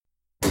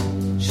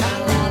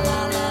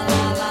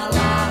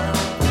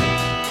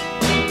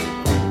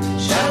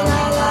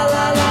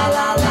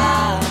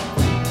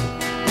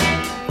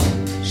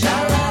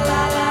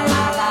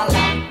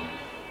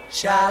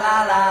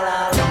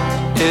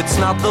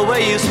not the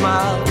way you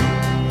smile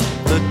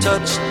that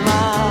touched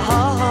my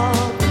heart.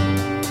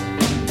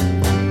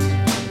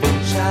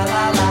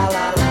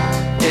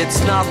 Sha-la-la-la-la. It's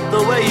not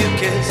the way you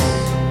kiss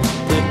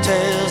that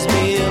tears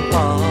me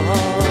apart.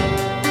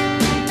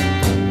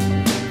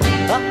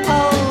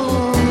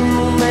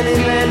 Oh, many,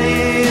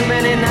 many,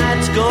 many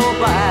nights go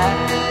by.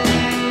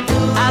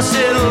 I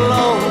sit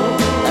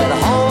alone at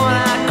home and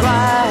I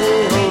cry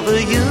over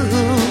you.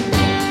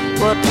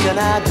 What can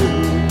I do?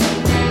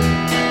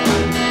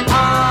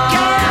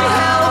 Can't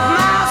help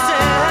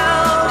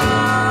myself.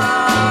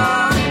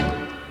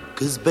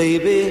 'Cause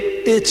baby,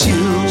 it's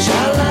you.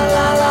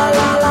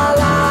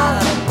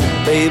 Sha-la-la-la-la-la-la.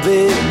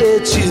 Baby,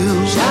 it's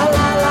you.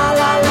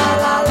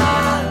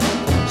 Sha-la-la-la-la-la-la.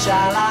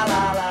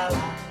 Sha-la-la-la-la.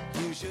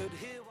 You should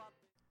hear what...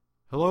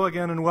 Hello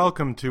again and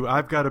welcome to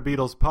I've Got a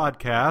Beatles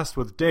podcast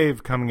with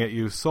Dave coming at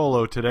you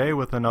solo today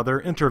with another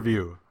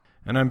interview.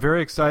 And I'm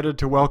very excited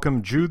to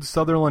welcome Jude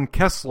Southerland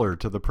Kessler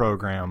to the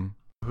program,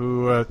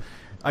 who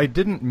I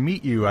didn't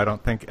meet you, I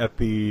don't think, at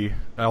the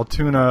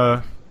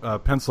Altoona,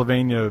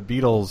 Pennsylvania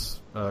Beatles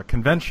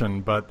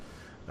convention,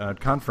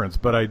 conference,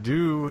 but I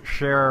do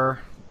share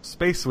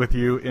space with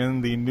you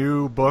in the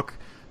new book,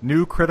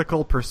 New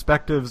Critical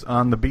Perspectives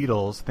on the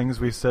Beatles, Things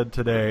We Said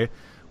Today,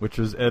 which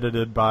is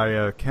edited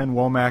by Ken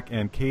Womack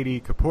and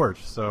Katie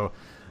Kaporch. So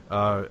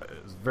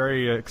it's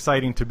very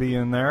exciting to be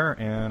in there,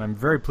 and I'm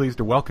very pleased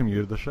to welcome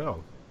you to the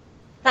show.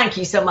 Thank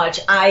you so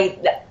much. I'm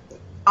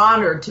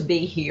honored to be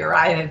here.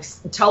 I have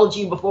told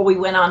you before we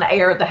went on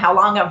air how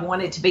long I've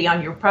wanted to be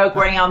on your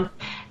program,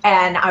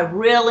 and I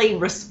really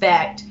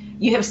respect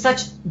you have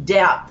such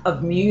depth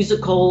of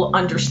musical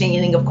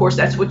understanding. Of course,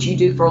 that's what you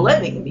do for a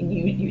living. I mean,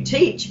 you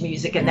teach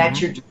music, and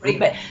that's your degree.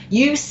 But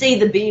you see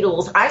the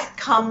Beatles. I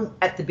come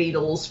at the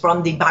Beatles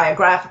from the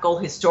biographical,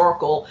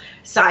 historical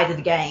side of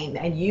the game,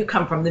 and you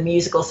come from the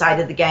musical side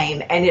of the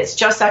game. And it's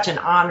just such an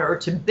honor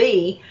to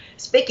be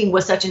speaking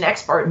with such an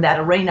expert in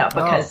that arena,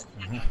 because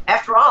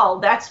after all,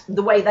 that's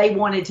the way they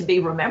wanted to be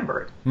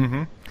remembered.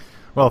 Mm-hmm.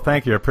 Well,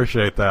 thank you. I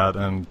appreciate that.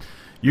 And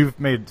you've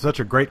made such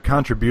a great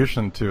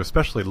contribution to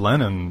especially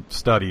Lennon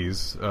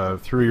studies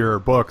through your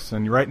books.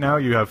 And right now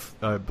you have,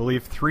 I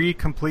believe, 3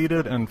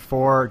 completed and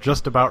 4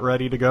 just about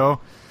ready to go.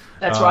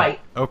 That's right.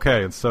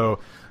 Okay, and so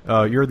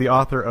you're the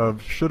author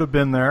of Shoulda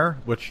Been There,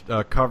 which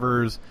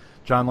covers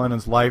John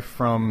Lennon's life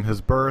from his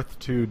birth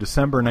to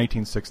December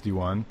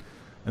 1961.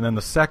 And then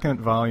the second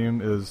volume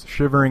is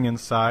Shivering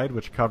Inside,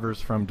 which covers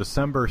from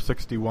December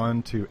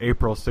 61 to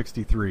April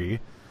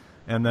 63.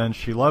 And then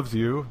She Loves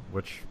You,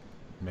 which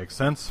makes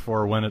sense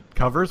for when it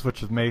covers,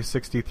 which is May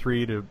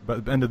 63 to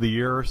the end of the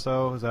year or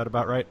so. Is that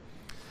about right?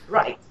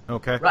 Right.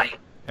 Okay. Right.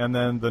 And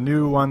then the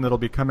new one that'll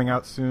be coming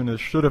out soon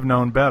is Should Have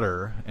Known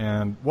Better.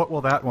 And what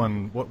will that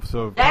one...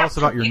 tell us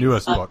about your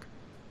newest book.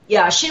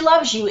 Yeah, She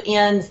Loves You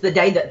ends the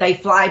day that they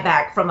fly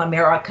back from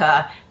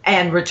America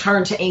and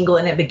return to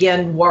England and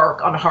begin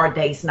work on A Hard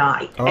Day's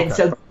Night. Okay. And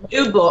so the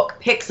new book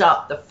picks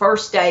up the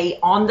first day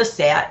on the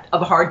set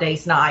of A Hard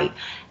Day's Night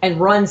and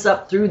runs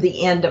up through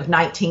the end of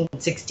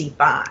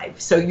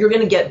 1965. So you're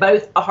going to get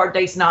both A Hard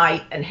Day's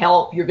Night and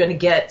Help. You're going to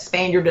get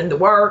Spaniard in the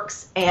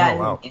Works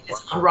and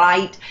It's All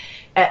Right.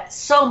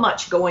 So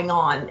much going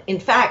on. In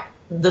fact,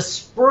 the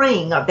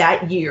spring of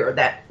that year,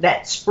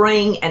 that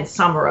spring and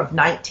summer of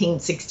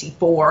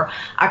 1964,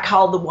 I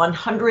call the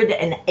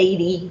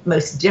 180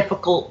 most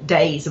difficult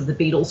days of the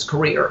Beatles'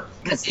 career.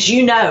 Because as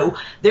you know,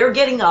 they're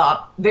getting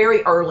up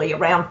very early,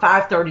 around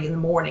 5:30 in the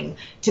morning,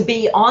 to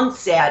be on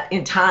set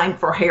in time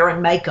for hair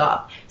and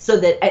makeup, so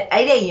that at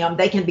 8 a.m.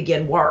 they can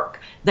begin work.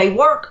 They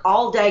work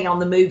all day on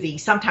the movie,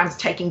 sometimes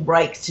taking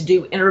breaks to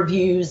do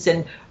interviews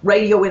and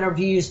radio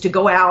interviews, to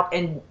go out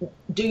and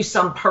do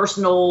some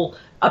personal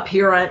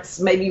appearance,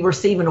 maybe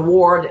receive an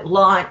award at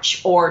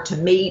lunch, or to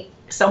meet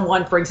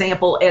someone. For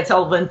example, Ed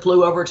Sullivan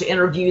flew over to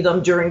interview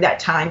them during that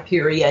time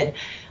period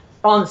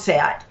on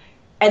set.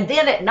 And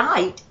then at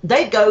night,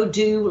 they go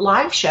do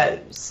live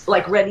shows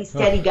like Ready,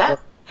 Steady, Go.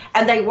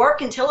 And they work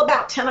until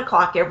about 10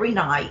 o'clock every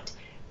night.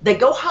 They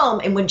go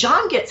home, and when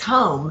John gets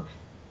home,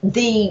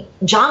 the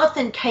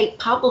Jonathan Cape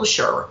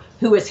publisher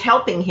who is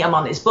helping him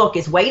on his book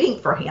is waiting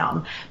for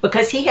him,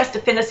 because he has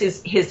to finish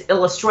his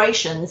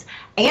illustrations,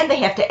 and they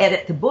have to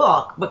edit the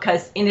book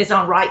because In His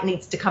Own Right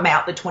needs to come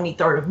out the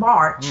 23rd of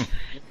March.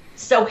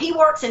 So he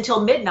works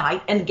until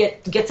midnight and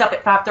gets up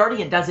at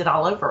 5:30 and does it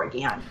all over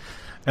again.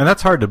 And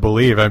that's hard to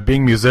believe.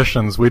 Being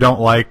musicians, we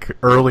don't like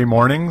early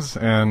mornings,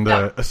 and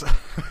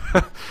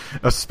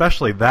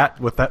especially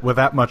with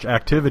that much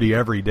activity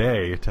every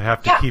day, to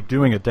have to keep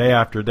doing it day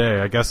after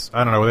day. I guess,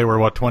 I don't know, they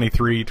were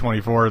 23,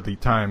 24 at the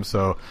time,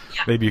 so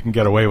maybe you can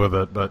get away with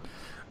it, but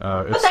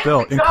it's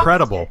still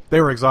incredible. They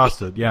were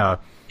exhausted, yeah.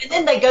 And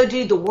then they go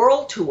do the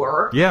world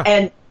tour. Yeah.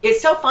 And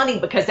it's so funny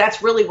because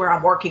that's really where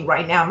I'm working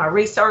right now, my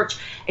research.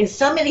 And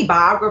so many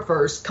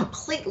biographers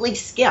completely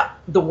skip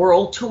the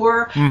world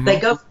tour. Mm-hmm. They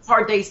go from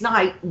Hard Day's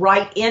Night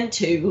right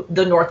into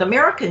the North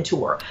American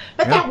tour.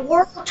 But that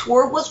world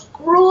tour was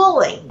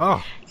grueling.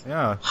 Oh,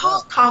 yeah.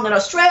 Hong Kong and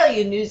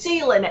Australia, New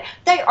Zealand,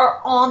 they are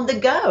on the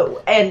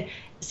go. And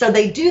so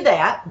they do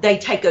that. They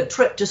take a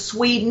trip to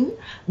Sweden.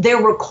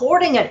 They're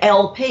recording an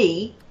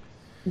LP.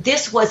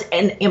 This was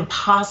an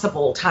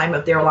impossible time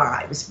of their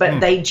lives, but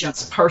they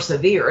just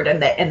persevered,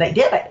 and they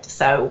did it.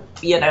 So,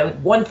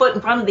 one foot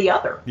in front of the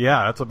other.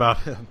 Yeah, that's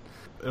about it.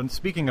 And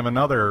speaking of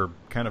another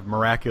kind of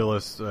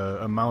miraculous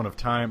amount of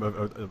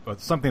time,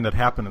 something that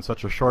happened in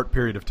such a short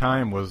period of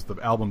time was the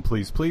album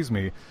Please Please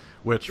Me,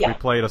 which we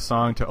played a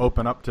song to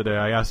open up today.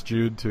 I asked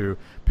Jude to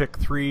pick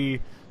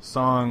 3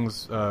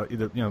 songs,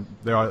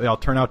 they all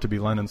turn out to be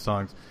Lennon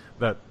songs,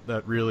 that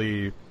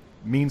really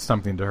mean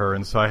something to her.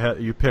 And so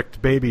you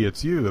picked Baby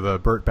It's You, the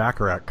Burt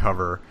Bacharach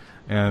cover,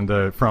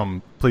 and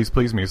from Please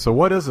Please Me. So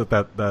what is it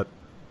that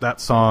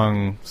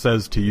song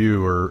says to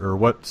you, or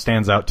what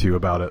stands out to you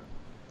about it?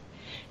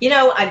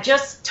 I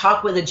just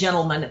talked with a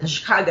gentleman at the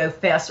Chicago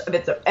Fest,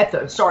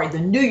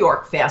 the New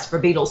York Fest for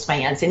Beatles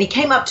fans, and he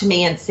came up to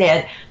me and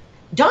said,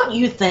 "Don't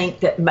you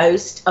think that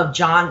most of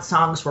John's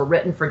songs were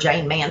written for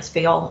Jane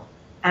Mansfield?"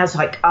 I was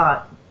like,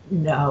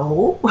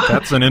 no.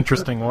 That's an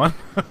interesting one.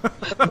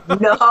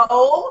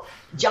 No.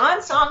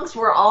 John's songs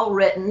were all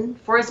written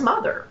for his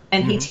mother,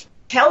 and he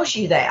tells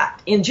you that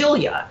in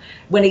Julia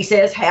when he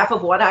says, "Half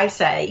of what I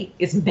say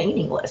is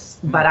meaningless,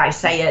 but I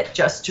say it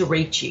just to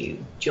reach you,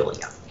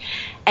 Julia."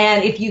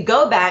 And if you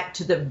go back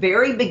to the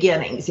very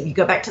beginnings, if you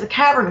go back to the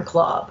Cavern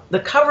Club,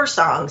 the cover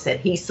songs that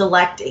he's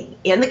selecting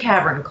in the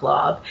Cavern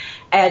Club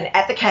and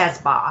at the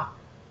Casbah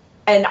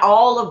and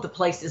all of the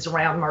places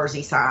around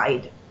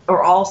Merseyside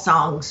are all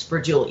songs for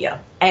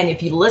Julia. And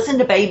if you listen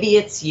to Baby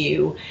It's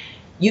You,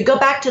 you go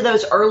back to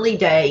those early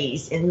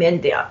days in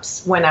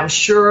Mendips when I'm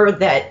sure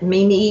that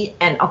Mimi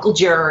and Uncle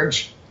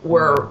George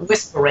were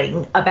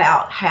whispering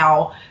about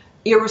how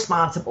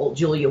irresponsible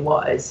Julia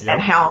was,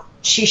 and how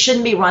she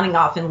shouldn't be running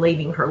off and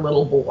leaving her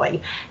little boy,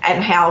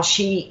 and how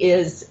she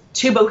is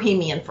too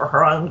bohemian for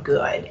her own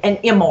good and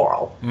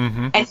immoral.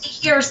 And he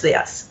hears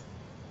this.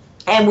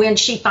 And when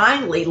she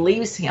finally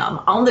leaves him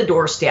on the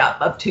doorstep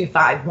of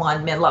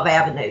 251 Menlove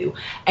Avenue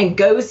and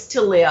goes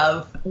to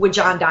live with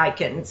John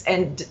Dykins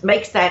and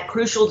makes that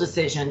crucial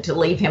decision to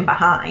leave him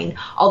behind,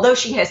 although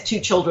she has 2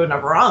 children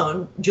of her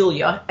own,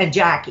 Julia and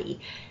Jackie,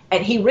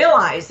 and he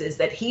realizes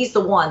that he's the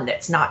one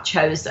that's not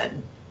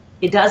chosen,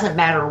 it doesn't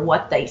matter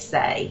what they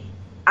say.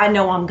 I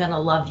know I'm going to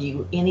love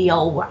you any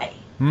old way.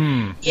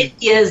 It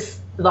is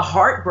the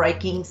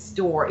heartbreaking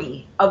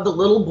story of the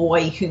little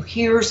boy who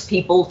hears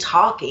people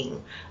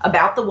talking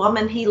about the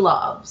woman he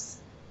loves,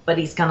 but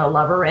he's going to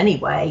love her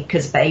anyway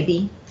because,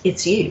 baby,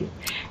 it's you.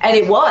 And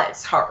it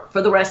was her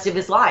for the rest of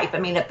his life. I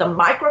mean, at the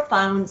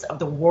microphones of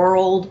the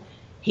world,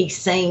 he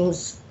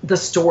sings the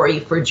story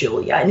for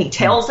Julia, and he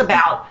tells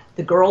about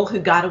the girl who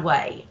got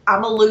away.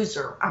 I'm a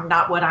loser. I'm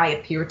not what I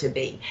appear to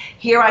be.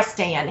 Here I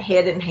stand,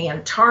 head in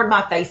hand, turn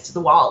my face to the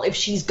wall. If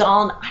she's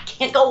gone, I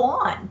can't go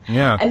on.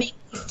 Yeah. I mean,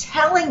 he's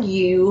telling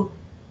you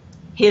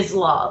his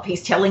love.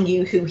 He's telling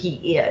you who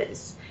he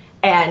is.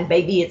 And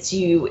Baby It's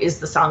You is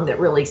the song that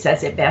really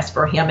says it best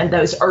for him in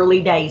those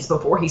early days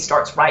before he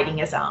starts writing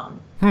his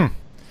own.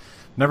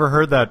 Never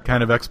heard that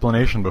kind of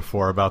explanation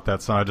before about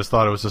that song. I just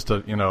thought it was just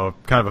a, kind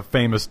of a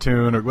famous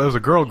tune. It was a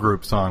girl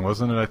group song,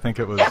 wasn't it? I think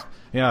it was.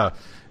 Yeah.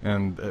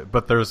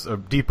 But there's a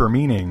deeper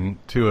meaning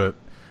to it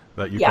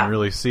that you can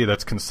really see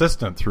that's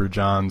consistent through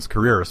John's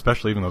career,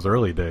 especially even those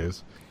early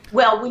days.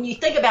 Well, when you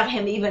think about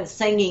him even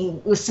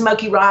singing with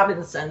Smokey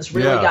Robinson's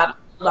Really Got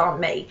a Hold on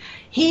Me,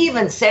 he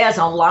even says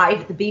on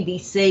Live at the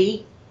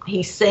BBC,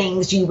 he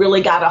sings, "You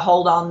really got a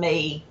hold on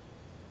me,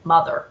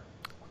 mother."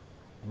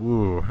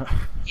 Ooh.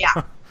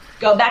 Yeah.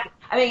 Go back.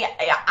 I mean,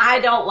 I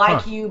don't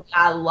like you, but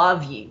I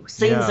love you.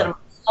 Sings it, I'm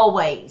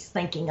always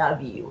thinking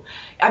of you.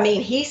 I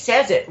mean, he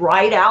says it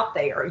right out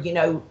there.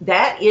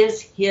 That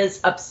is his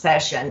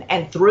obsession.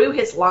 And through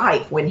his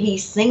life, when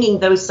he's singing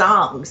those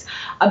songs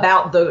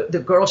about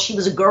the girl, she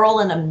was a girl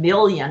in a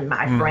million,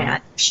 my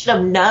friend. Should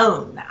have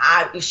known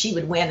she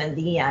would win in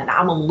the end.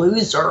 I'm a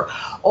loser,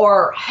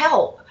 or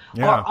Help,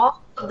 or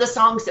all of the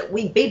songs that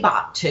we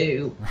bebop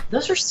to.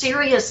 Those are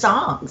serious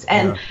songs.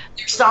 And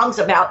there's songs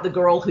about the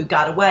girl who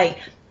got away.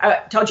 I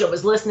told you I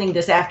was listening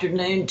this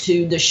afternoon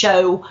to the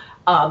show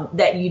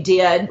that you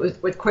did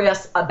with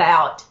Chris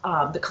about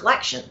the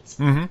collections.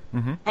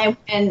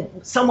 And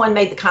someone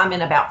made the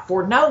comment about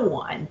For No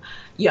One,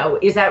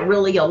 is that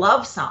really a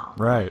love song?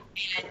 Right.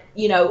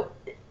 And,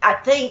 I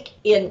think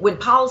when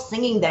Paul's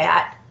singing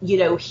that,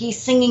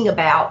 he's singing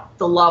about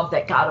the love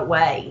that got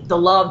away, the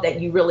love that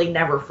you really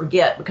never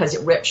forget because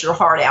it rips your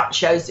heart out and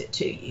shows it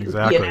to you.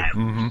 Exactly.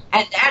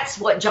 And that's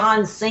what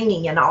John's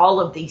singing in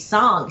all of these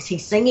songs.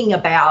 He's singing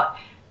about,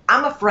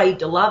 I'm afraid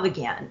to love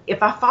again.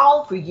 If I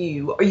fall for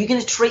you, are you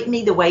going to treat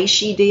me the way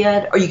she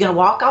did? Are you going to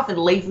walk off and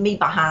leave me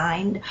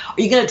behind? Are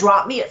you going to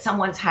drop me at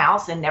someone's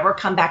house and never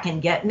come back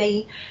and get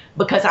me?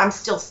 Because I'm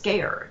still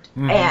scared.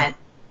 And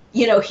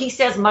he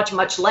says much,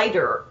 much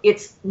later,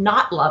 it's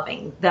not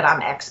loving that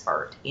I'm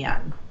expert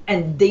in.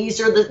 And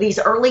these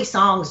early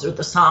songs are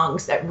the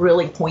songs that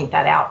really point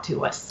that out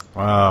to us.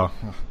 Wow.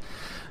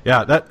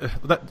 Yeah,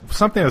 that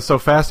something that's so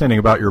fascinating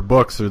about your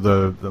books, or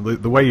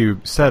the way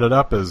you set it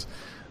up is,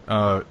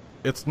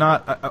 it's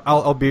not.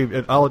 I'll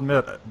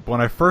admit,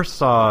 when I first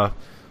saw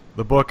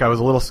the book, I was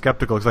a little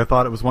skeptical because I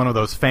thought it was one of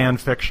those fan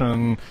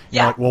fiction.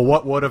 Yeah. Like, well,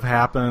 what would have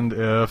happened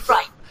if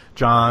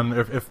John,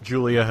 if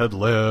Julia had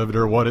lived,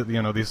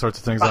 or these sorts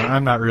of things. Right.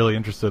 I'm not really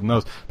interested in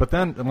those. But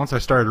then once I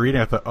started reading,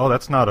 I thought, oh,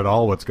 that's not at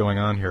all what's going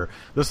on here.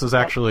 This is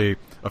actually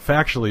a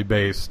factually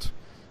based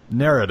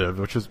narrative,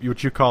 which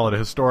you call it a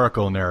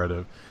historical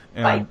narrative.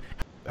 And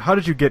how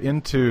did you get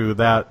into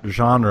that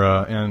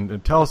genre?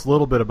 And tell us a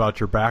little bit about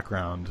your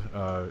background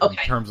in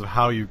terms of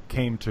how you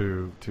came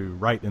to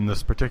write in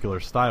this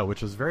particular style,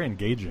 which is very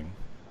engaging.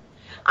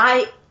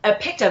 I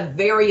picked a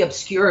very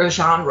obscure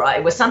genre.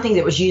 It was something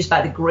that was used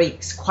by the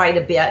Greeks quite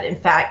a bit. In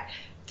fact,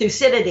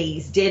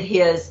 Thucydides did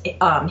his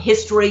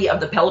history of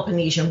the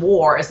Peloponnesian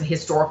War as a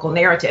historical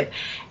narrative.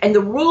 And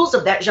the rules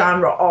of that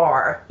genre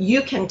are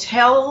you can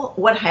tell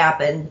what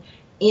happened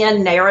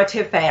in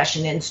narrative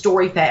fashion, in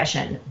story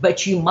fashion,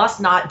 but you must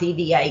not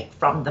deviate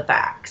from the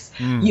facts.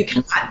 You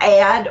cannot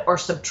add or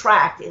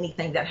subtract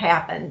anything that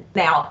happened.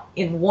 Now,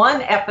 in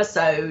one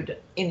episode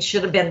in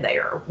Shoulda Been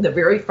There, the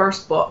very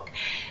first book,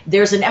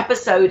 there's an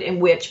episode in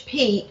which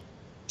Pete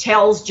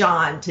tells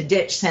John to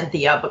ditch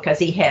Cynthia because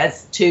he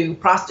has 2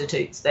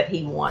 prostitutes that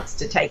he wants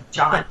to take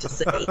John to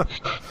see.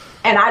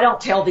 And I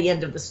don't tell the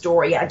end of the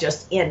story, I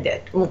just end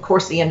it. Well, of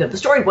course, the end of the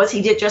story was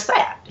he did just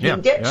that. He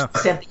ditched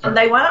Cynthia and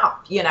they went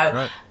off,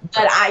 Right.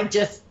 But I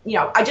just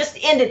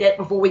ended it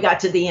before we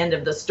got to the end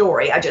of the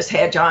story. I just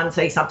had John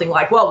say something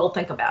like, well, we'll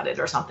think about it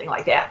or something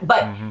like that.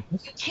 But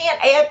you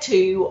can't add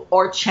to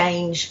or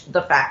change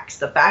the facts.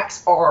 The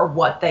facts are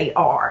what they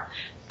are.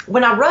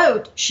 When I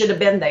wrote Shoulda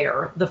Been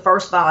There, the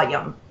first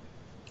volume,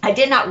 I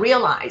did not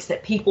realize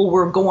that people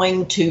were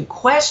going to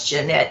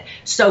question it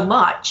so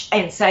much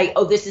and say,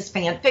 oh, this is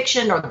fan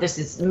fiction or this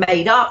is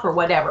made up or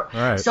whatever.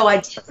 Right. So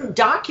I didn't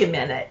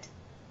document it.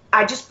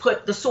 I just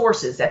put the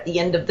sources at the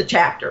end of the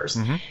chapters.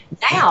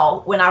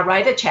 Now, when I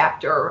write a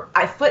chapter,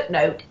 I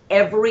footnote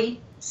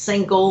every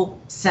single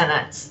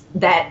sentence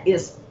that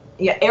is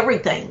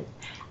everything.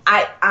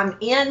 I'm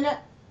in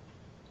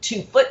to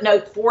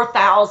footnote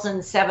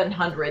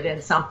 4,700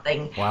 and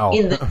something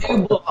in the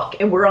new book,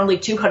 and we're only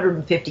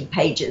 250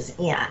 pages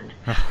in.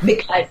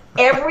 Because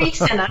every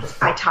sentence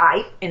I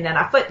type, and then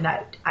I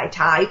footnote. I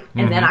type,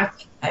 and then I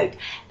footnote.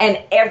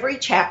 And every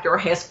chapter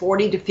has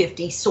 40 to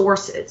 50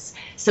 sources.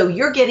 So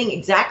you're getting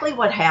exactly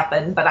what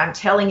happened, but I'm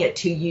telling it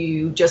to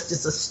you just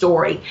as a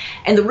story.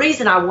 And the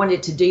reason I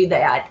wanted to do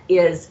that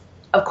is,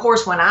 of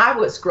course, when I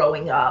was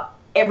growing up,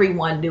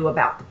 everyone knew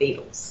about the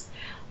Beatles.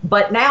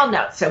 But now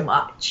not so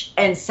much.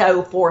 And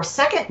so for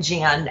second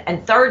gen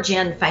and third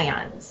gen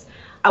fans,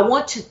 I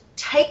want to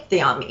take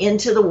them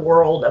into the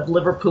world of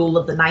Liverpool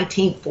of the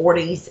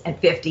 1940s and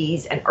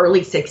 50s and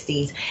early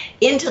 60s,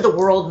 into the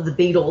world of the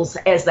Beatles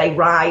as they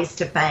rise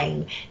to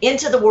fame,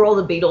 into the world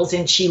of the Beatles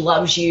in She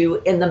Loves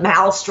You, in the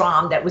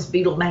maelstrom that was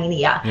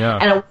Beatlemania.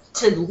 And I want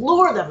to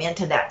lure them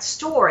into that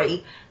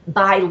story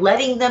by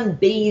letting them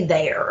be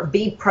there,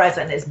 be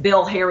present. As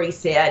Bill Harry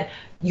said,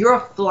 you're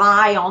a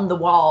fly on the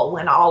wall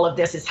when all of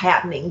this is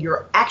happening.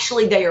 You're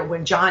actually there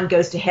when John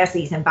goes to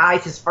Hesse's and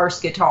buys his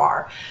first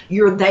guitar.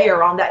 You're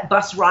there on that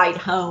bus ride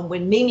home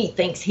when Mimi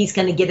thinks he's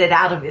going to get it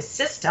out of his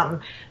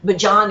system, but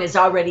John is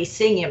already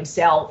seeing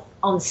himself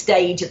on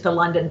stage at the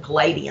London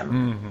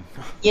Palladium.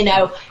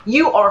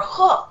 You are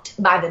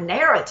hooked by the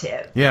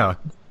narrative. Yeah.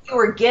 You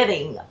are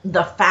getting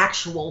the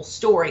factual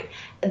story.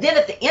 And then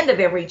at the end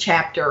of every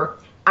chapter,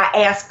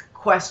 I ask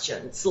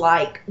questions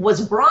like,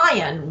 was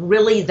Brian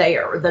really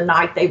there the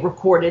night they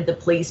recorded the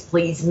Please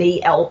Please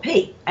Me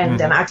LP? And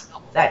then I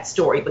tell that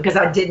story because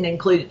I didn't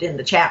include it in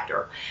the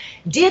chapter.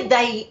 Did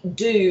they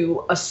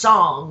do a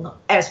song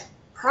as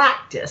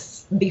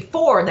practice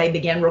before they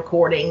began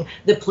recording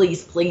the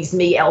Please Please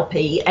Me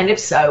LP? And if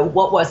so,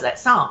 what was that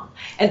song?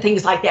 And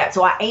things like that.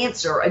 So I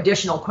answer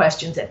additional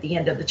questions at the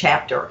end of the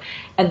chapter.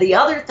 And the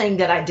other thing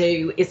that I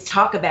do is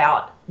talk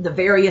about the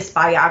various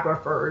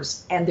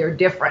biographers and their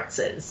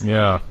differences.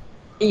 Yeah.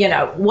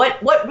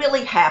 What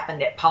really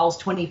happened at Paul's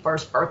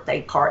 21st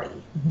birthday party.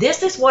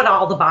 This is what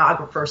all the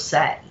biographers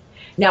say.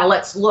 Now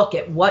let's look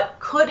at what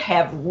could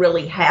have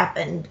really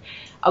happened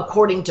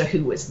according to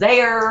who was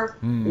there,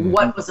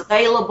 what was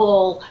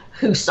available,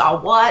 who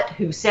saw what,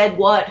 who said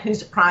what,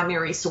 who's a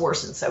primary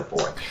source, and so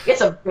forth.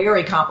 It's a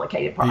very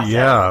complicated process.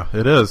 Yeah,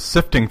 it is.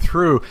 Sifting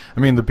through,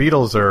 the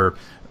Beatles are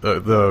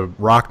the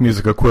rock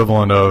music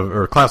equivalent of,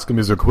 or classical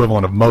music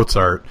equivalent of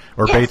Mozart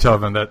or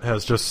Beethoven, that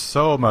has just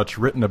so much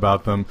written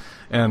about them.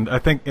 And I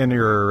think in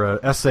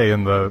your essay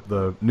in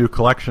the new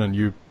collection,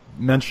 you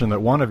mentioned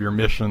that one of your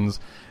missions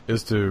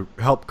is to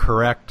help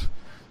correct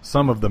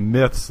some of the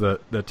myths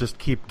that just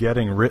keep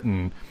getting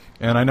written.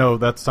 And I know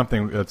that's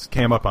something that's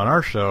came up on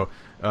our show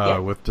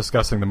with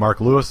discussing the Mark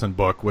Lewison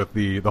book, with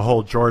the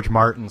whole George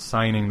Martin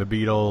signing the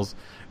Beatles.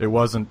 It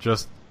wasn't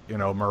just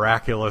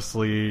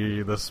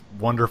miraculously this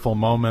wonderful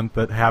moment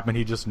that happened.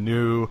 He just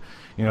knew,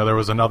 there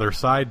was another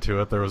side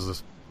to it. There was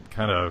this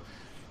kind of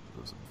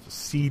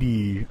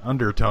seedy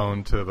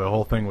undertone to the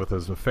whole thing with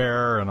his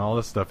affair and all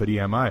this stuff at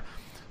EMI.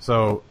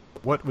 So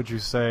what would you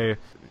say,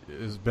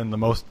 has been the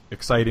most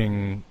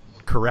exciting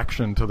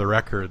correction to the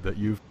record that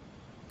you've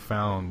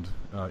found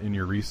in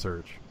your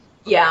research?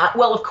 Yeah,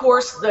 well, of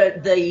course,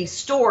 the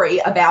story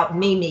about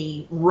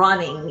Mimi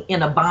running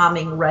in a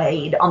bombing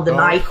raid on the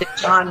night that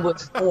John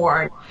was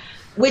born,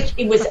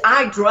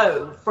 I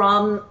drove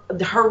from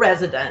her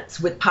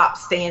residence with Pop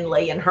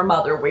Stanley and her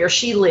mother, where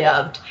she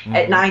lived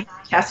at 9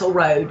 Castle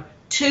Road,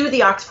 to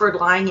the Oxford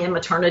Lying-in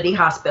Maternity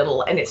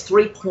Hospital, and it's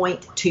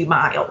 3.2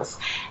 miles.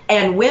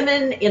 And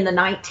women in the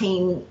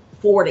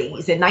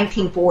 1940s, in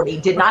 1940,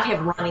 did not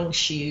have running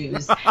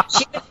shoes.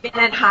 She would have been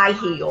in high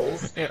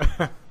heels.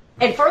 Yeah.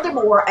 And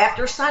furthermore,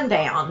 after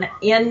sundown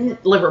in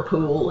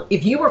Liverpool,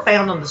 if you were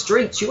found on the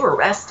streets, you were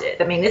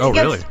arrested. I mean, it's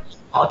against the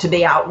law to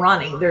be out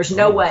running. There's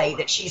no way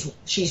that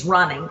she's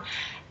running.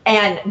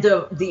 And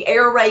the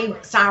air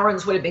raid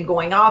sirens would have been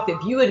going off.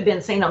 If you had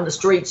been seen on the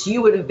streets,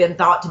 you would have been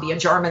thought to be a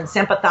German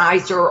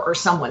sympathizer or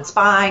someone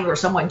spying or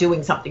someone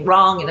doing something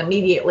wrong, and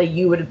immediately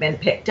you would have been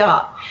picked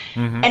up.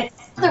 And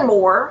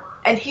furthermore,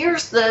 and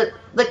here's the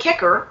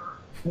kicker,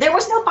 there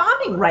was no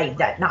bombing raid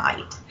that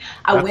night.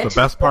 That's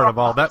the best part of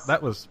all.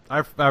 That was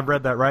I've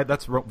read that right.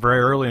 That's very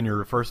early in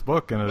your first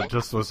book, and it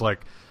just was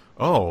like,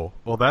 oh,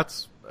 well,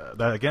 that's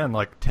that again.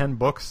 Like 10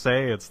 books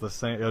say it's the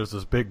same. There's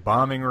this big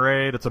bombing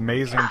raid. It's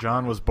amazing.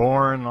 John was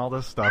born, and all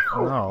this stuff.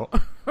 No.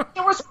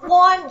 There was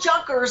one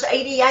Junkers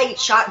 88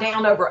 shot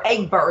down over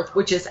Egbert,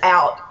 which is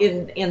out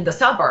in the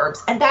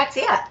suburbs, and that's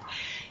it.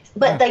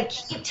 But they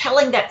keep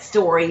telling that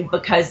story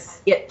because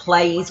it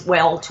plays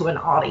well to an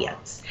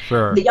audience.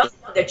 Sure. The other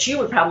one that you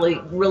would probably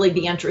really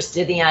be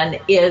interested in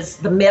is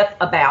the myth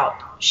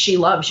about She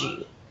Loves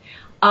You.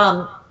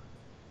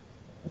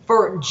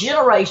 For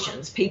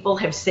generations, people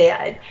have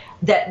said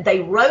that they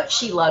wrote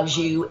She Loves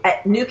You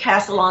at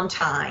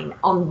Newcastle-on-Tyne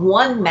on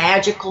one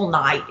magical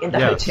night in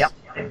the hotel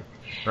room.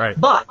 Right.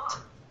 But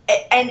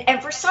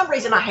And for some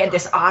reason, I had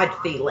this odd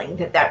feeling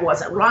that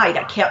wasn't right.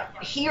 I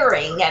kept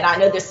hearing, and I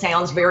know this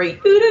sounds very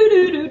but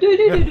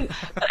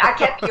I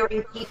kept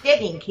hearing, keep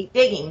digging, keep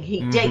digging,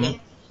 keep digging.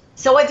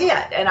 So I did,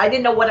 and I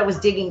didn't know what I was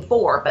digging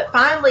for. But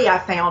finally, I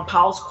found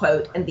Paul's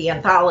quote in the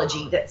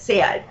anthology that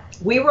said,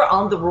 "We were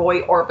on the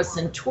Roy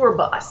Orbison tour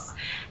bus,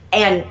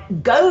 and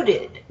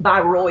goaded by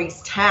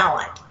Roy's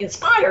talent,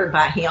 inspired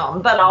by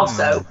him, but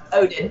also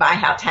goaded by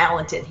how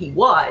talented he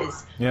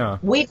was,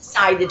 we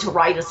decided to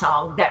write a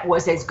song that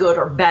was as good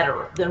or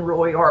better than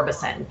Roy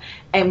Orbison."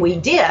 And we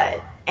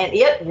did, and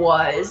it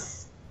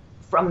was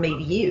From Me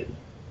to You.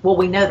 Well,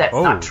 we know that's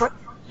not true.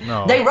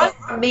 No. They wrote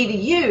From Me to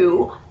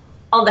You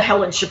on the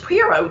Helen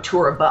Shapiro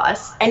tour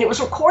bus, and it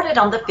was recorded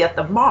on the 5th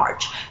of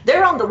March.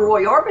 They're on the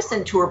Roy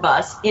Orbison tour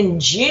bus in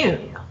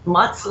June,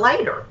 months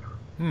later.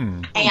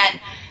 And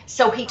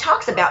so he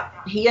talks about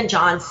he and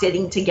John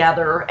sitting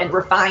together and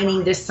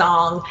refining this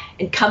song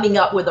and coming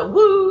up with a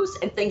woos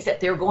and things that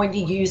they're going to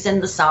use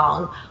in the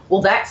song.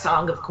 Well, that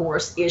song, of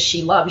course, is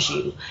She Loves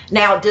You.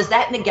 Now, does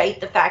that negate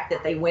the fact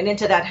that they went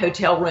into that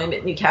hotel room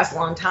at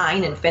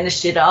Newcastle-on-Tyne and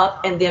finished it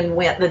up and then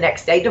went the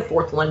next day to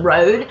Forthland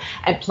Road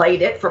and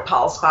played it for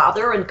Paul's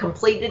father and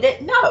completed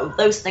it? No,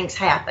 those things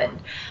happened.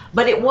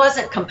 But it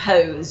wasn't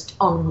composed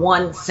on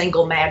one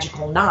single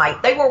magical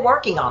night. They were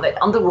working on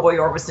it on the Roy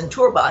Orbison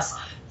tour bus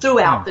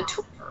throughout the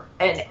tour.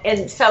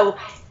 And so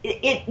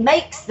it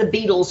makes the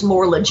Beatles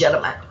more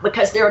legitimate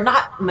because they're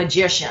not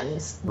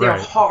magicians. They're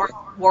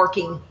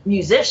hard-working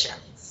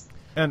musicians.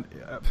 And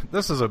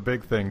this is a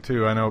big thing,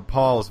 too. I know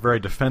Paul is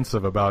very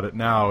defensive about it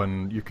now,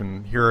 and you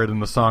can hear it in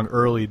the song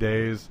Early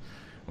Days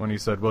when he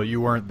said, well, you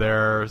weren't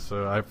there,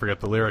 so I forget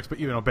the lyrics. But,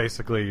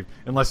 basically,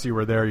 unless you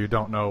were there, you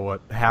don't know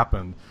what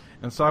happened.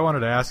 And so I wanted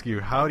to ask you,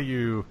 how do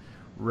you,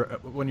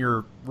 when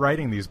you're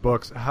writing these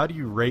books, how do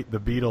you rate the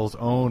Beatles'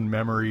 own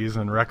memories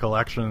and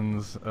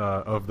recollections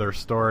of their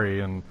story,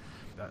 and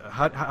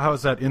how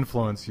does that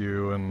influence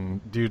you?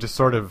 And do you just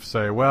sort of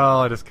say,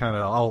 well,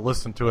 I'll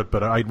listen to it,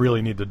 but I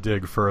really need to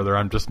dig further.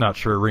 I'm just not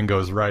sure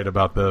Ringo's right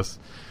about this.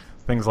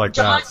 Things like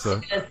that.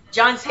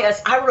 John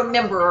says, I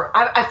remember,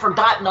 I've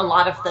forgotten a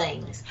lot of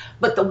things,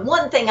 but the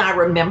one thing I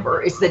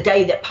remember is the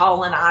day that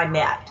Paul and I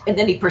met, and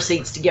then he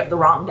proceeds to give the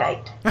wrong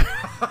date.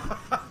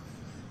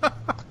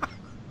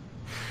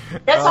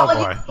 That's all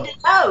you need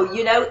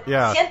to know,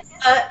 Yeah.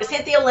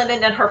 Cynthia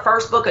Lennon in her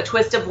first book, A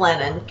Twist of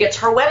Lennon, gets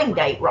her wedding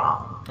date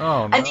wrong.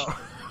 Oh, no. I mean,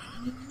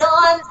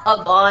 none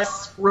of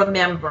us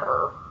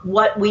remember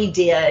what we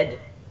did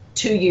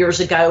 2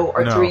 years ago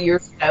or 3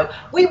 years ago.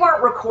 We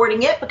weren't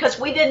recording it because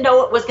we didn't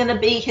know it was going to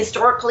be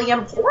historically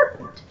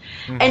important.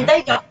 And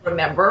they don't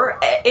remember.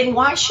 And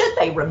why should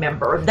they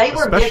remember? They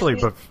were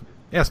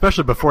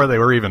especially before they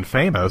were even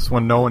famous,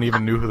 when no one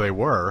even knew who they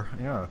were.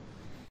 Yeah.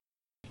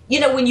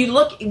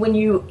 When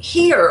you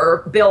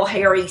hear Bill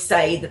Harry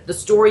say that the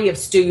story of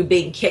Stu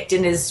being kicked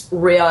in his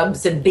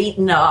ribs and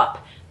beaten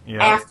up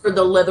after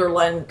the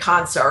Litherland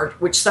concert,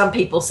 which some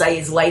people say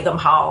is Latham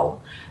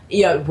Hall,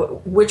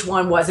 which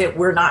one was it?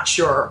 We're not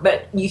sure.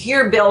 But you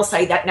hear Bill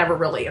say that never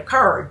really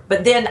occurred.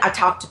 But then I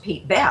talked to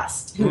Pete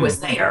Best, who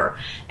was there,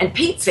 and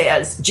Pete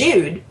says,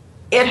 Jude,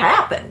 It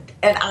happened,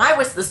 and I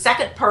was the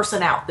second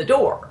person out the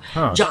door.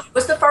 Huh. John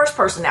was the first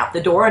person out the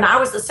door, and I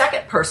was the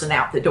second person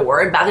out the door.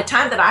 And by the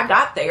time that I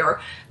got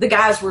there, the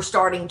guys were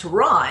starting to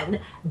run,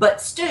 but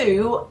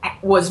Stu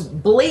was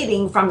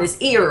bleeding from his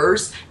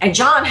ears, and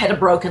John had a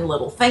broken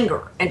little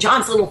finger. And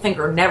John's little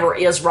finger never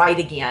is right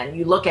again.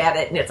 You look at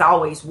it, and it's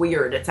always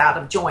weird. It's out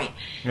of joint.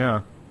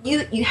 Yeah.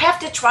 You have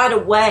to try to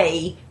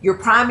weigh your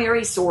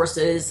primary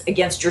sources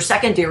against your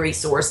secondary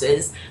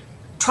sources.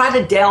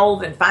 Try to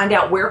delve and find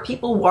out where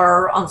people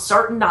were on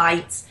certain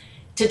nights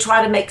to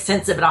try to make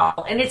sense of it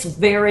all. And it's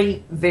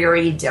very,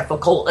 very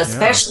difficult,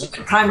 especially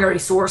when primary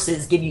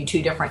sources give you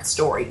two different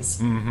stories.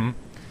 Mm-hmm.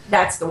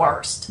 That's the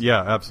worst.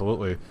 Yeah,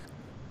 absolutely.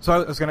 So I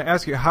was going to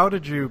ask you, how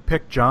did you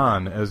pick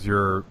John as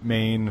your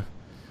main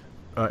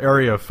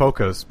area of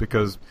focus?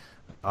 Because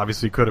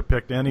obviously you could have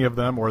picked any of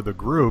them or the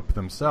group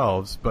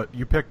themselves, but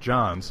you picked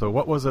John. So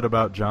what was it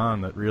about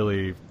John that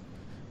really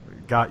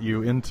got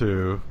you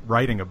into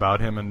writing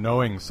about him and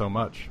knowing so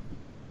much?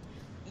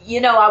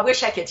 You know, I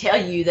wish I could tell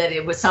you that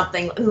it was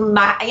something.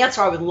 My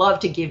answer I would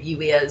love to give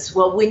you is,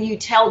 well, when you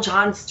tell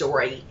John's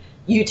story,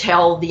 you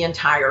tell the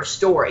entire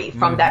story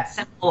from that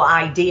simple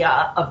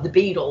idea of the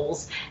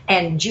Beatles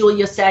and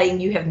Julia saying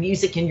you have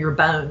music in your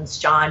bones,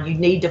 John, you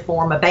need to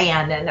form a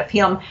band, and of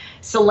him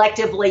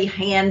selectively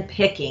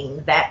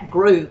hand-picking that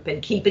group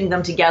and keeping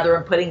them together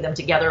and putting them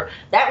together.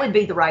 That would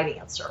be the right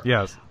answer.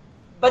 Yes.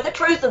 But the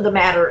truth of the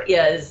matter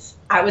is,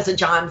 I was a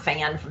John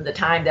fan from the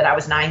time that I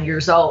was 9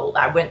 years old.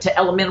 I went to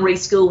elementary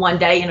school one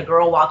day and a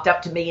girl walked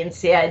up to me and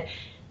said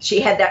she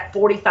had that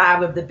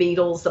 45 of the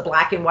Beatles, the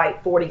black and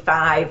white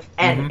 45,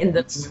 and in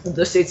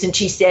the suits, and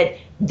she said,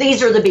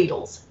 "These are the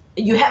Beatles.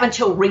 You have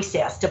until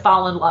recess to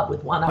fall in love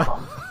with one of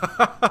them."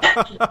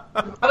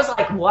 I was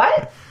like,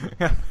 "What?"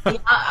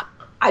 Yeah,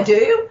 I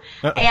do.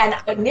 And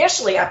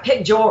initially I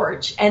picked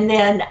George, and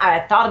then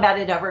I thought about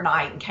it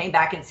overnight and came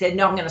back and said,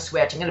 no, I'm going to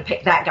switch. I'm going to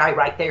pick that guy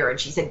right there. And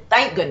she said,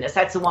 thank goodness,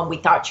 that's the one we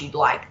thought you'd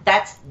like.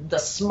 That's the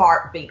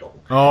smart Beatle.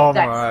 Oh,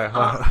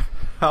 my.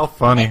 How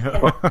funny.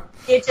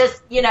 It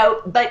just,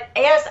 but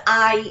as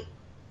I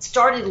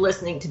started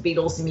listening to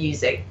Beatles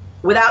music,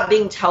 without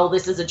being told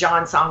this is a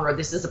John song or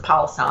this is a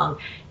Paul song,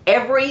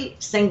 every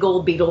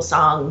single Beatles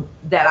song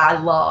that I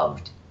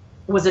loved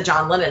was a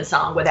John Lennon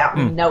song without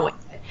me knowing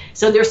it.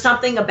 So there's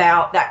something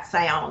about that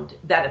sound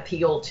that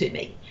appealed to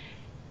me.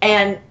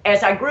 And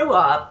as I grew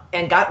up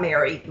and got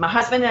married, my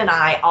husband and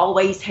I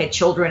always had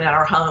children at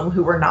our home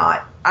who were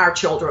not our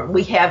children.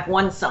 We have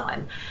one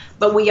son,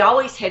 but we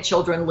always had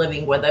children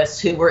living with us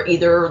who were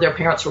either their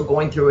parents were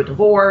going through a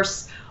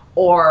divorce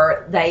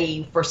or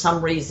they, for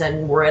some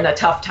reason, were in a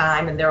tough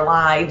time in their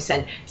lives.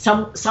 And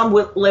some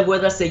would live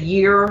with us a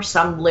year,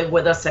 some live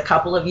with us a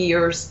couple of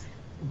years.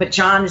 But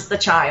John is the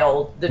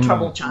child, the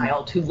troubled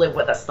child, who lived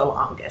with us the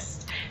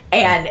longest.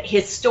 And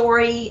his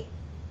story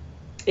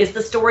is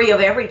the story of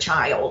every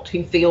child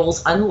who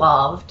feels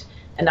unloved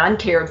and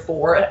uncared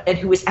for and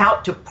who is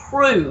out to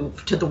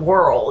prove to the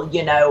world,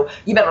 you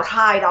better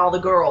hide all the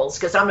girls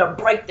because I'm going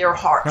to break their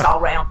hearts all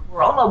around the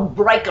world. I'm going to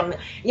break them.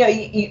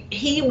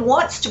 He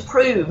wants to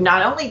prove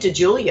not only to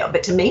Julia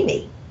but to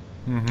Mimi,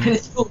 who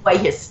threw away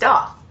his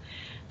stuff,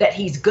 that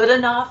he's good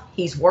enough,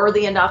 he's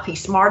worthy enough,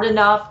 he's smart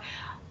enough.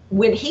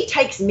 When he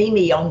takes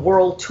Mimi on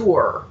world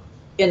tour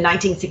in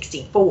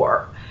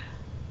 1964,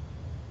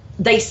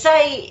 they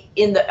say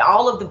in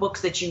all of the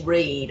books that you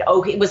read,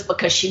 it was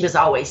because she was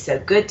always so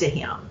good to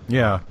him.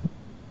 Yeah.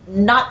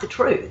 Not the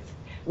truth.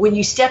 When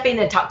you step in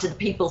and talk to the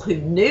people who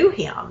knew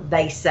him,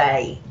 they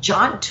say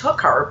John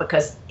took her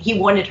because he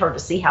wanted her to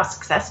see how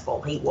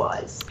successful he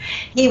was.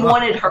 He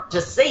wanted her to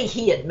see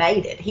he had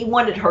made it. He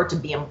wanted her to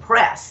be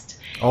impressed.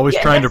 Always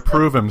trying to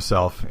prove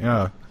himself.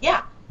 Yeah.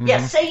 Yeah.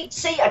 Yeah,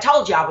 see, I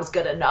told you I was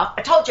good enough.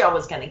 I told you I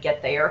was going to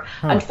get there.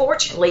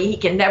 Unfortunately, he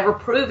can never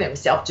prove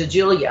himself to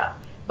Julia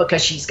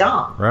because she's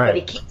gone. Right. But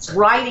he keeps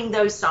writing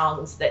those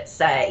songs that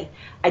say,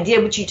 I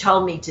did what you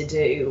told me to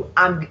do.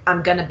 I'm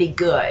going to be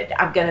good.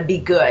 I'm going to be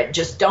good.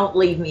 Just don't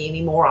leave me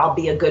anymore. I'll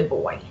be a good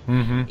boy.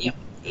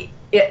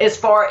 As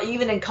far,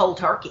 even in Cold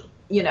Turkey,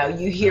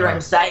 you hear him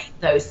say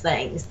those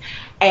things.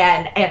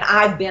 And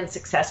I've been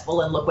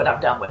successful, and look what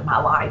I've done with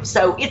my life.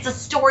 So it's a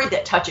story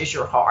that touches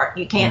your heart.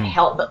 You can't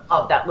help but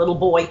love that little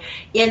boy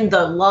in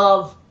the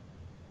Love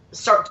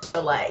Cirque du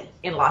Soleil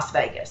in Las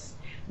Vegas.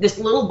 This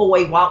little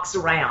boy walks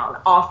around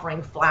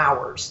offering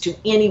flowers to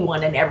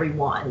anyone and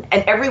everyone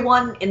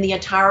in the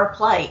entire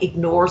play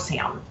ignores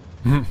him.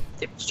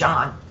 It's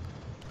John.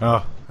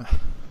 Oh,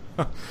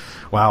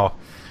 wow.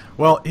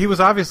 Well, he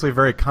was obviously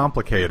very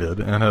complicated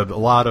and had a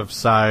lot of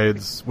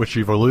sides, which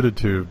you've alluded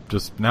to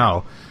just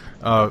now.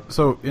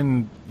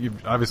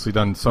 You've obviously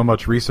done so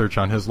much research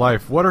on his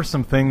life. What are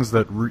some things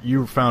that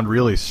you found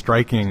really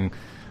striking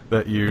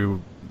that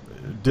you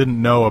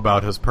didn't know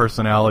about his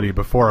personality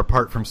before,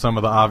 apart from some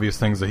of the obvious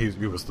things that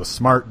he was the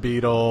smart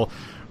Beatle,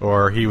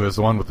 or he was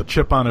the one with the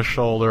chip on his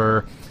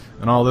shoulder,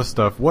 and all this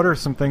stuff? What are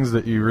some things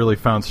that you really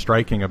found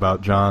striking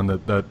about John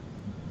that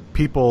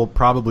people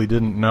probably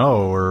didn't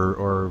know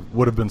or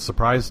would have been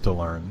surprised to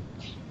learn?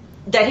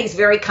 That he's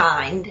very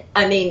kind.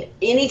 I mean,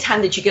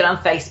 anytime that you get on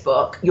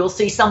Facebook, you'll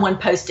see someone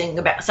posting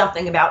about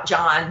something about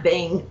John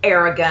being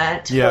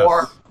arrogant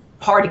or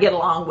hard to get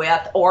along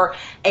with, or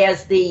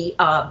as the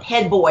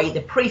head boy,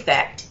 the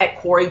prefect at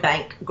Quarry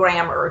Bank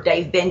Grammar,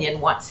 Dave Binion,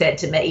 once said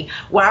to me,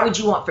 why would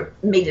you want for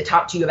me to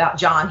talk to you about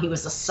John? He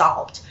was a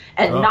salt,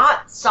 and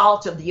not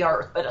salt of the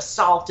earth, but a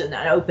salt in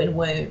an open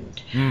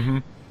wound. Mm-hmm.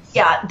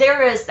 Yeah,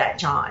 there is that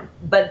John,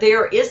 but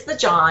there is the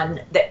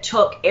John that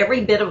took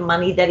every bit of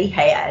money that he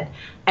had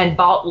and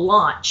bought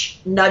lunch,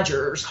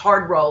 nudgers,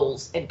 hard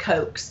rolls, and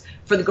Cokes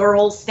for the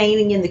girls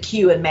standing in the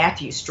queue in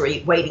Matthew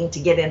Street waiting to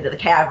get into the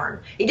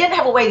cavern. He didn't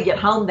have a way to get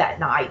home that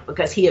night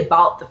because he had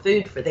bought the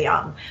food for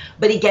them,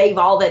 but he gave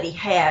all that he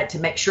had to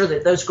make sure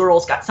that those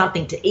girls got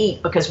something to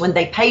eat, because when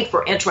they paid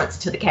for entrance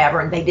to the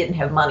cavern, they didn't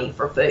have money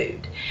for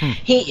food.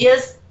 He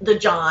is the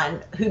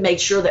John who made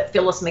sure that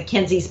Phyllis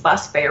McKenzie's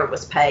bus fare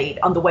was paid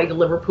on the way to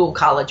Liverpool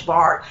College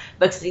Bar,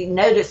 because he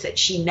noticed that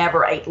she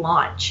never ate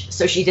lunch,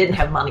 so she didn't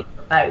have money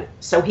for both.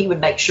 So he would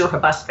make sure her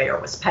bus fare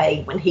was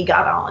paid when he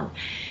got on.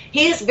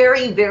 He is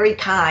very, very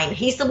kind.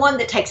 He's the one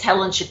that takes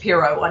Helen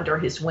Shapiro under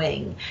his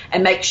wing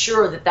and makes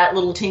sure that that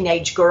little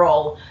teenage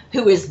girl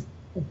who is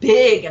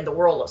big in the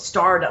world of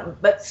stardom,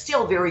 but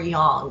still very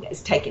young,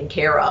 is taken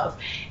care of.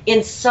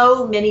 In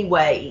so many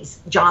ways,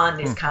 John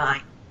is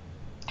kind.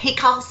 He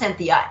calls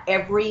Cynthia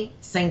every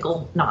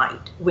single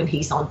night when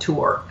he's on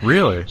tour.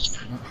 Really?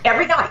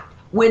 Every night.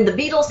 When the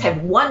Beatles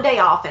have one day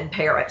off in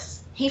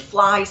Paris, he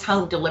flies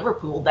home to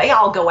Liverpool. They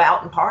all go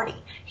out and party.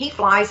 He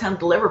flies home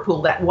to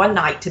Liverpool that one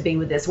night to be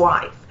with his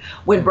wife.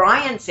 When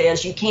Brian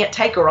says you can't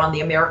take her on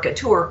the America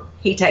tour,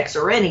 he takes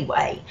her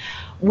anyway.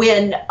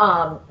 When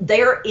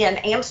they're in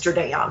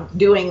Amsterdam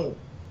doing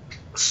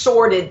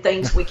sordid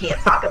things we can't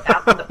talk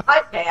about on the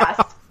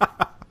podcast,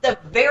 the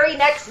very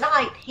next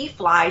night, he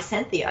flies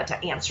Cynthia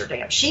to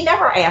Amsterdam. She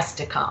never asked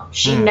to come.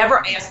 She never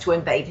asked to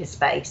invade his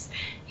space.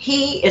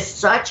 He is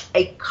such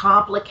a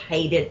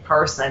complicated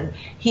person.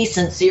 He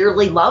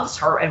sincerely loves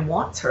her and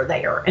wants her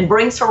there and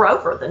brings her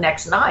over the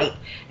next night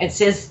and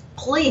says,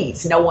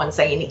 please, no one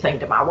say anything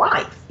to my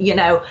wife. You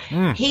know,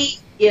 he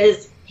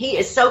is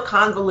so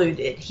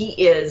convoluted. He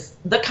is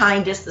the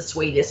kindest, the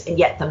sweetest, and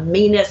yet the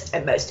meanest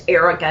and most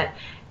arrogant.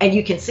 And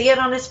you can see it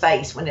on his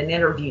face when an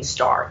interview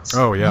starts.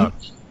 Oh, yeah.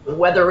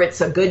 Whether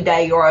it's a good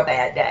day or a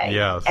bad day.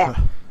 Yes. And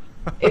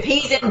if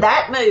he's in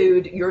that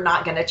mood, you're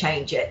not going to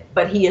change it.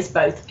 But he is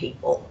both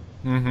people.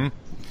 Mm-hmm.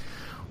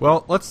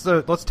 Well, let's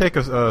take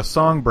a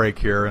song break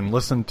here and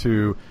listen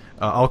to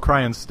I'll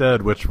Cry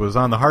Instead, which was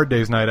on the Hard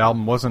Day's Night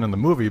album. Wasn't in the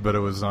movie, but it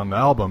was on the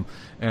album.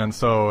 And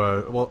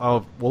so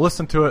we'll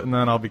listen to it, and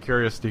then I'll be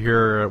curious to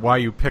hear why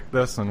you picked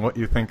this and what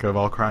you think of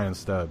I'll Cry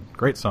Instead.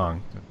 Great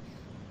song.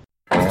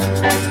 I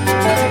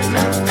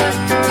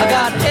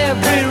got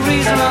every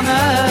reason on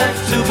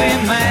earth to be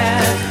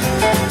mad,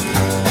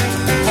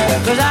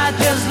 'cause I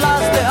just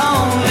lost the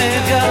only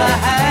girl I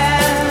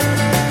had.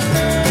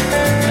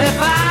 If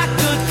I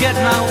could get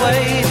my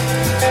way,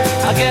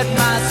 I'd get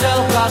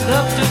myself locked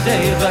up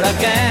today, but I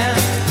can't,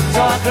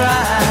 so I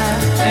cry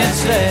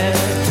instead.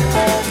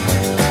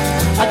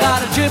 I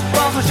got a chip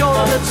on my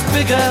shoulder that's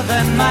bigger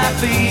than my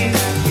feet.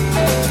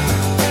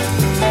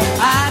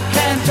 I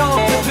can't talk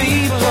to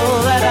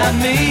people that I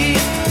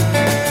meet.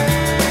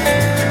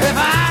 If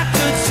I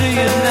could see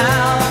you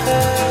now,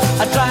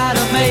 I try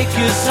to make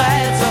you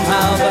sad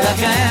somehow, but I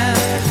can't,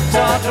 so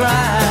I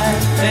cry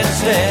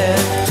instead.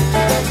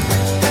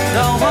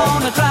 Don't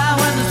wanna cry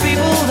when there's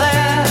people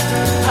there,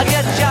 I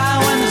get shy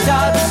when they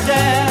start to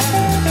stare.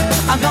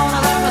 I'm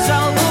gonna lock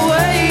myself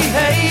away,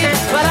 hey,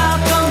 but I'll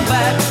come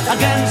back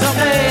again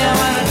someday. And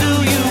when I do,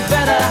 you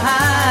better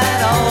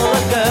hide all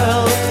the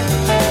girls.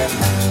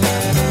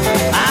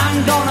 I'm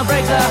gonna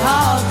break their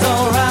hearts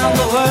all around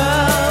the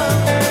world.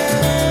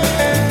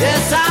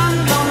 Yes,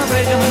 I'm gonna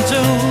break them in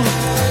two.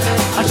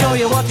 I'll show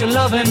you what your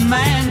loving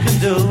man can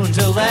do.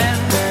 Until then,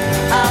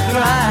 I'll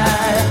cry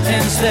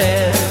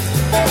instead.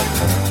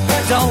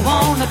 Don't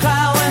wanna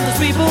cry when there's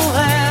people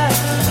there,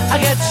 I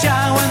get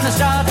shy when they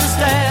start to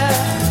stare.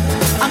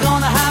 I'm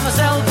gonna hide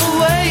myself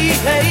away,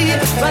 hey,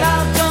 but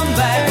I'll come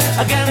back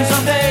again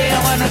someday.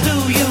 And when I do,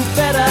 you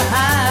better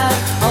hide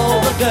all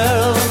the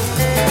girls,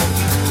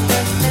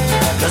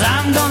 'cause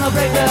I'm gonna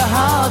break their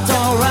hearts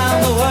all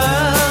around the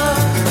world.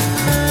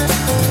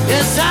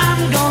 Yes,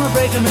 I'm gonna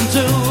break them in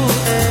two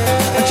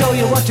and show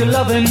you what your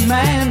loving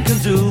man can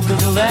do. 'Cause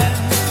till then,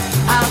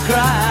 I'll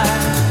cry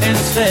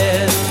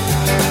instead.